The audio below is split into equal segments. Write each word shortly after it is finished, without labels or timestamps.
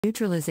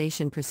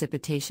Neutralization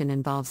precipitation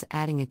involves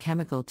adding a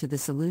chemical to the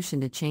solution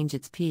to change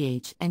its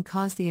pH and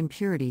cause the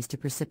impurities to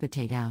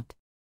precipitate out.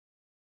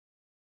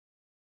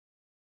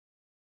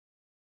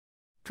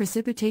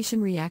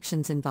 Precipitation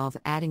reactions involve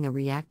adding a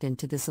reactant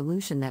to the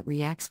solution that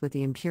reacts with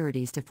the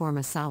impurities to form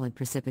a solid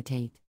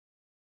precipitate.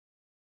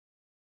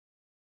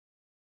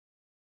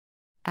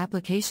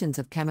 Applications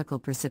of chemical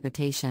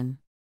precipitation.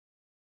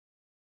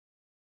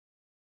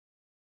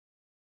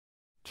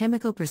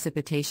 Chemical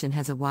precipitation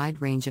has a wide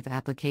range of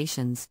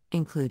applications,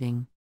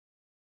 including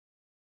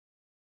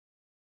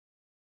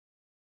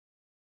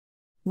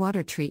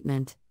water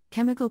treatment.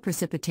 Chemical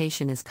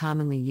precipitation is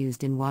commonly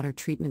used in water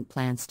treatment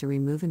plants to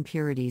remove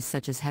impurities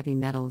such as heavy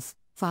metals,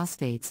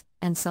 phosphates,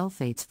 and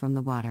sulfates from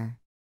the water.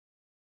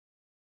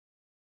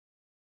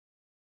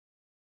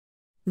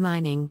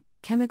 Mining.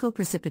 Chemical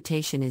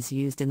precipitation is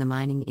used in the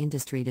mining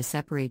industry to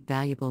separate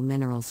valuable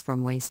minerals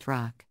from waste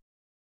rock.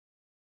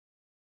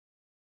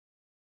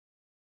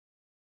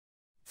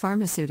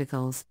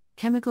 Pharmaceuticals.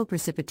 Chemical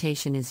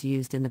precipitation is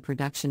used in the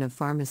production of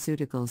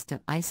pharmaceuticals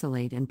to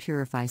isolate and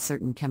purify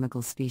certain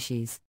chemical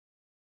species.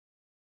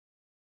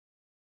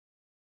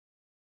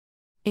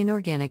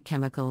 Inorganic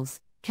chemicals.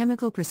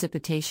 Chemical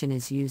precipitation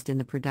is used in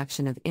the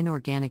production of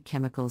inorganic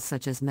chemicals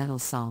such as metal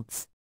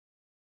salts.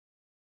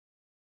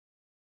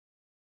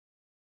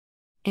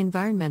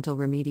 Environmental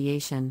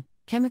remediation.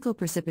 Chemical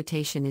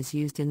precipitation is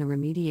used in the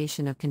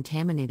remediation of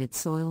contaminated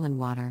soil and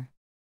water.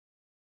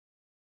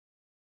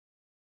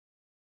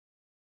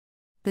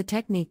 The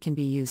technique can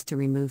be used to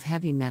remove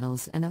heavy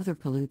metals and other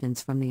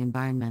pollutants from the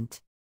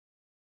environment.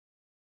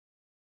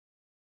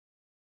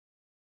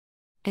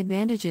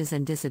 Advantages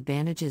and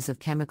disadvantages of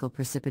chemical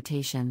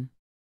precipitation.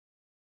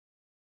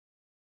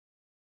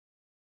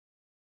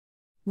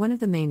 One of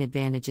the main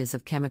advantages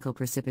of chemical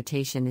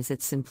precipitation is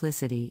its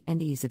simplicity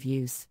and ease of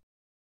use.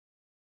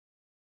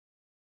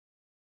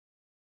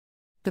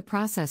 The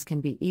process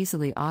can be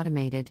easily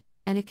automated,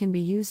 and it can be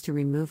used to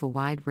remove a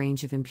wide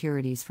range of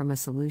impurities from a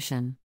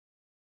solution.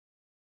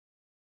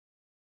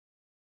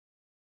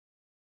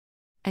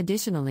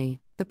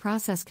 Additionally, the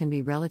process can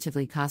be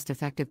relatively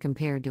cost-effective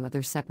compared to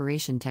other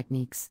separation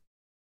techniques.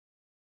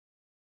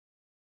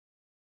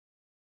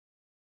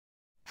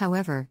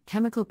 However,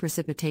 chemical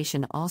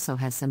precipitation also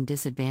has some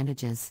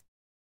disadvantages.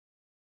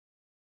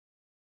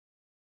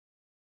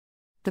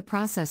 The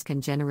process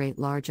can generate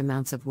large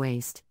amounts of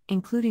waste,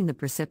 including the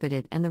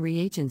precipitate and the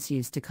reagents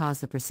used to cause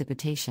the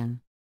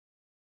precipitation.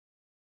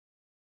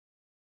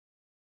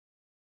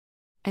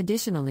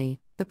 Additionally,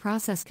 the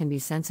process can be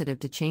sensitive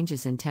to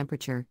changes in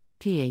temperature,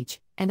 pH,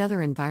 and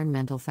other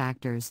environmental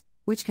factors,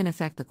 which can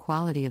affect the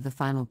quality of the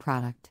final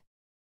product.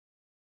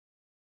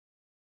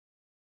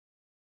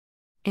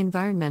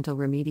 Environmental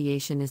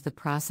remediation is the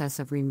process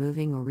of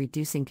removing or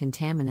reducing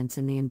contaminants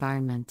in the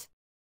environment.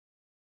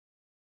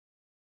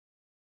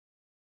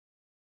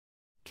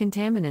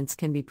 Contaminants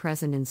can be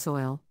present in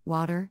soil,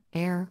 water,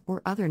 air,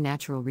 or other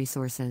natural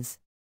resources.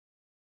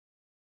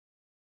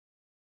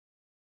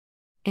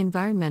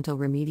 Environmental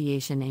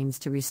remediation aims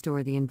to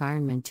restore the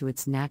environment to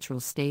its natural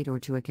state or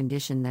to a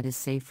condition that is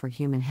safe for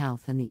human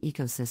health and the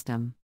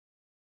ecosystem.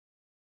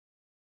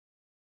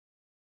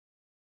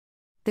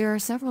 There are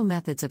several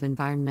methods of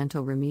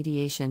environmental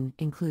remediation,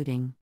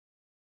 including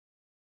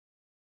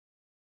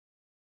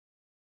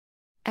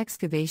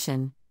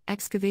excavation.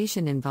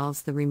 Excavation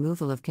involves the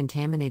removal of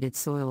contaminated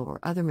soil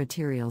or other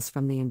materials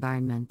from the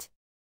environment.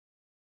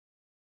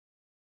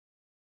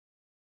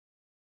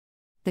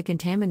 The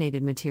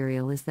contaminated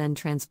material is then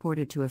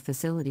transported to a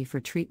facility for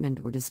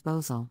treatment or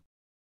disposal.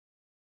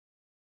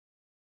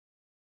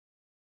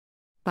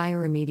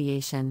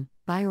 Bioremediation.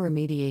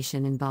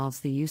 Bioremediation involves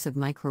the use of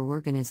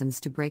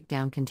microorganisms to break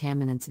down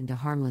contaminants into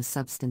harmless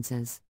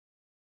substances.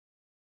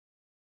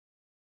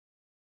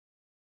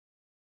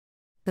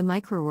 The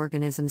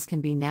microorganisms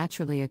can be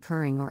naturally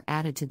occurring or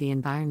added to the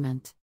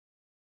environment.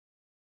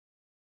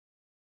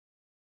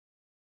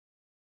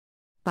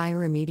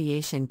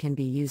 Bioremediation can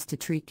be used to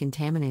treat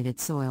contaminated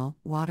soil,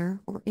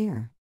 water, or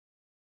air.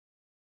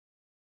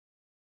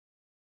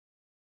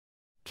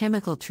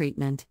 Chemical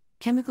treatment.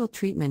 Chemical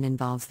treatment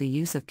involves the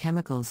use of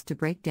chemicals to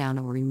break down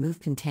or remove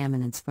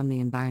contaminants from the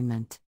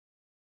environment.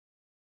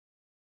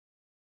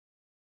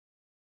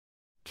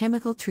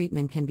 Chemical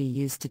treatment can be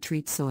used to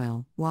treat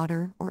soil,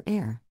 water, or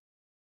air.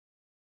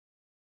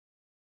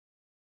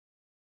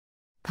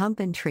 Pump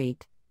and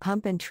treat.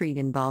 Pump and treat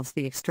involves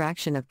the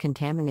extraction of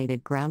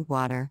contaminated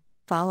groundwater,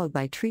 followed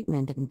by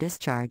treatment and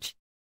discharge.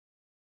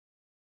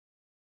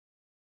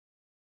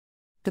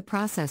 The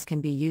process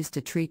can be used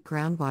to treat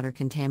groundwater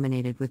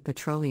contaminated with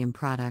petroleum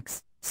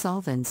products,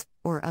 solvents,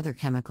 or other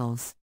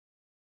chemicals.